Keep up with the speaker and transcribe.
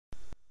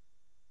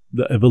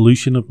The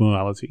evolution of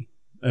morality.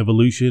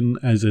 Evolution,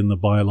 as in the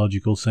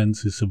biological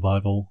sense, is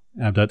survival,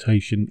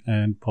 adaptation,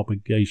 and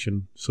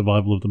propagation,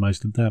 survival of the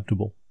most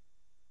adaptable,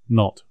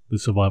 not the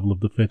survival of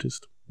the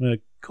fittest, a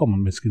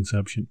common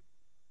misconception.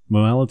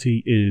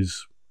 Morality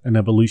is an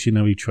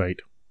evolutionary trait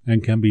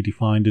and can be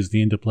defined as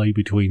the interplay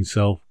between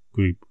self,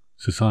 group,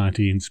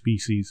 society, and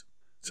species.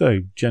 So,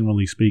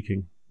 generally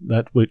speaking,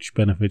 that which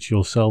benefits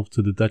yourself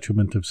to the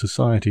detriment of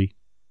society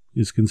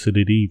is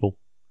considered evil,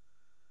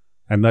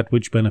 and that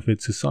which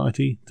benefits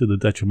society to the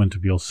detriment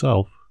of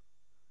yourself,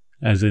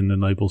 as in the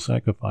noble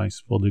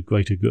sacrifice for the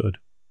greater good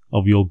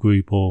of your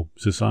group or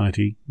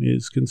society,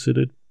 is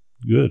considered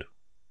good.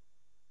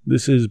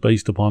 This is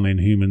based upon in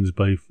humans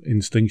both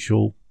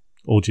instinctual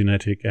or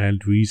genetic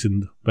and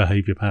reasoned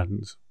behaviour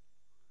patterns.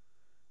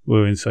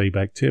 Where in, say,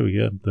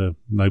 bacteria, the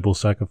noble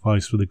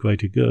sacrifice for the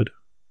greater good,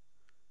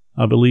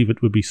 I believe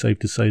it would be safe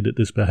to say that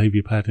this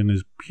behaviour pattern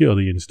is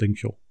purely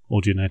instinctual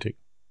or genetic.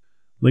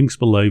 Links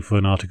below for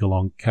an article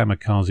on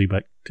kamikaze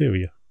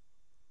bacteria.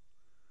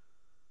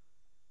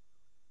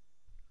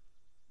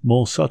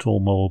 More subtle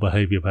moral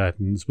behaviour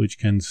patterns, which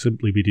can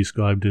simply be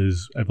described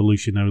as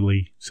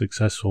evolutionarily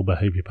successful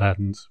behaviour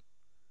patterns,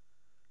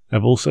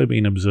 have also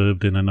been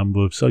observed in a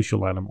number of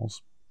social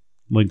animals.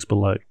 Links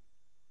below.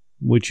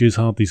 Which is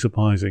hardly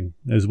surprising,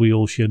 as we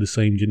all share the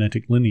same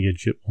genetic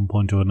lineage at one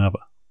point or another.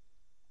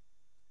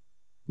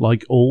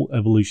 Like all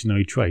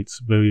evolutionary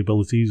traits,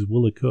 variabilities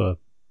will occur.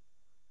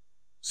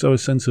 So a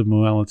sense of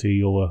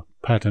morality or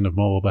a pattern of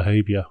moral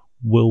behaviour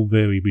will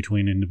vary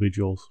between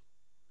individuals.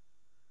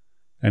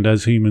 And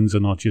as humans are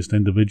not just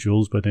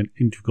individuals but an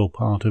integral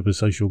part of a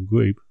social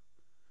group,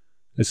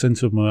 a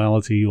sense of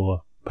morality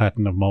or a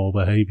pattern of moral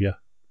behaviour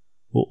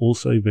will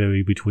also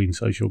vary between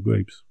social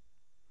groups.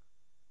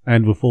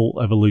 And with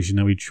all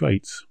evolutionary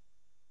traits,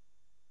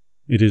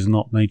 it is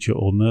not nature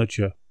or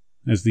nurture,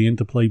 as the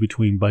interplay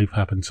between both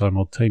happens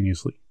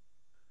simultaneously,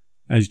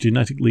 as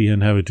genetically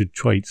inherited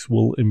traits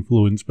will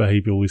influence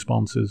behavioural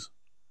responses,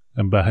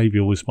 and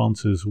behavioural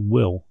responses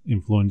will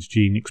influence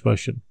gene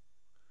expression.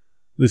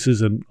 This is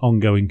an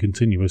ongoing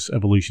continuous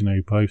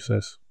evolutionary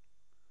process.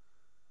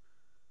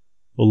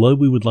 Although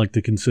we would like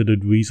to consider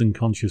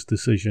reason-conscious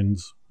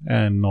decisions,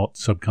 and not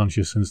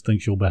subconscious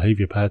instinctual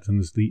behaviour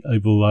patterns, the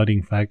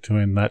overriding factor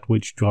in that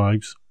which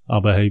drives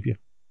our behaviour,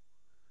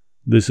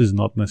 this is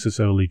not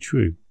necessarily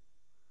true.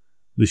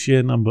 The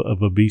sheer number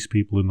of obese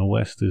people in the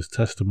West is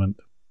testament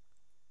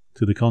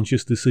to the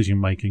conscious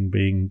decision-making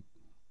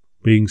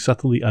being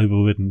subtly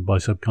overridden by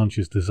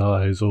subconscious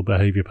desires or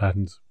behaviour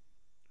patterns.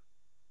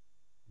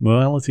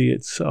 Morality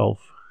itself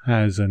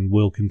has and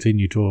will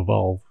continue to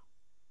evolve.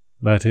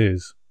 That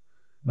is,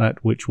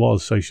 that which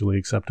was socially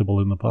acceptable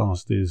in the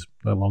past is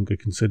no longer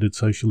considered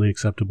socially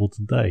acceptable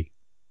today.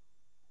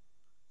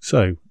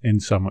 So, in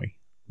summary,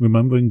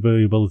 remembering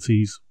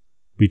variabilities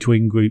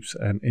between groups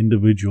and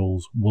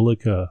individuals will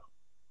occur.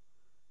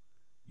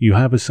 You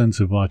have a sense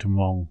of right and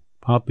wrong,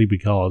 partly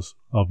because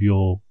of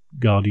your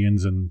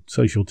guardians and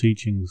social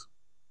teachings,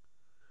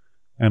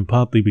 and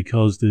partly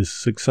because this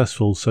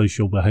successful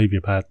social behaviour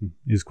pattern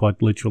is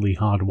quite literally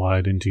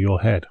hardwired into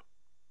your head.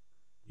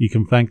 You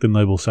can thank the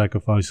noble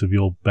sacrifice of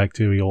your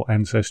bacterial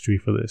ancestry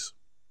for this.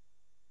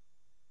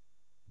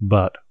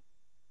 But,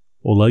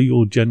 although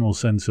your general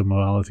sense of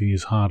morality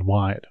is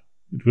hardwired,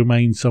 it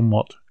remains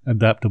somewhat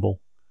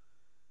adaptable,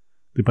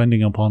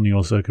 depending upon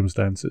your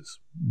circumstances,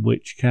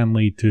 which can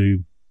lead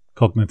to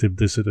cognitive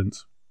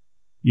dissonance.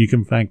 You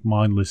can thank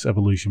mindless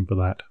evolution for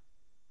that.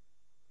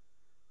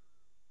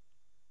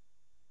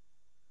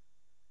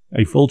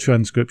 A full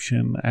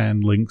transcription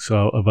and links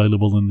are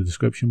available in the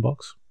description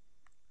box.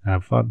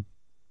 Have fun.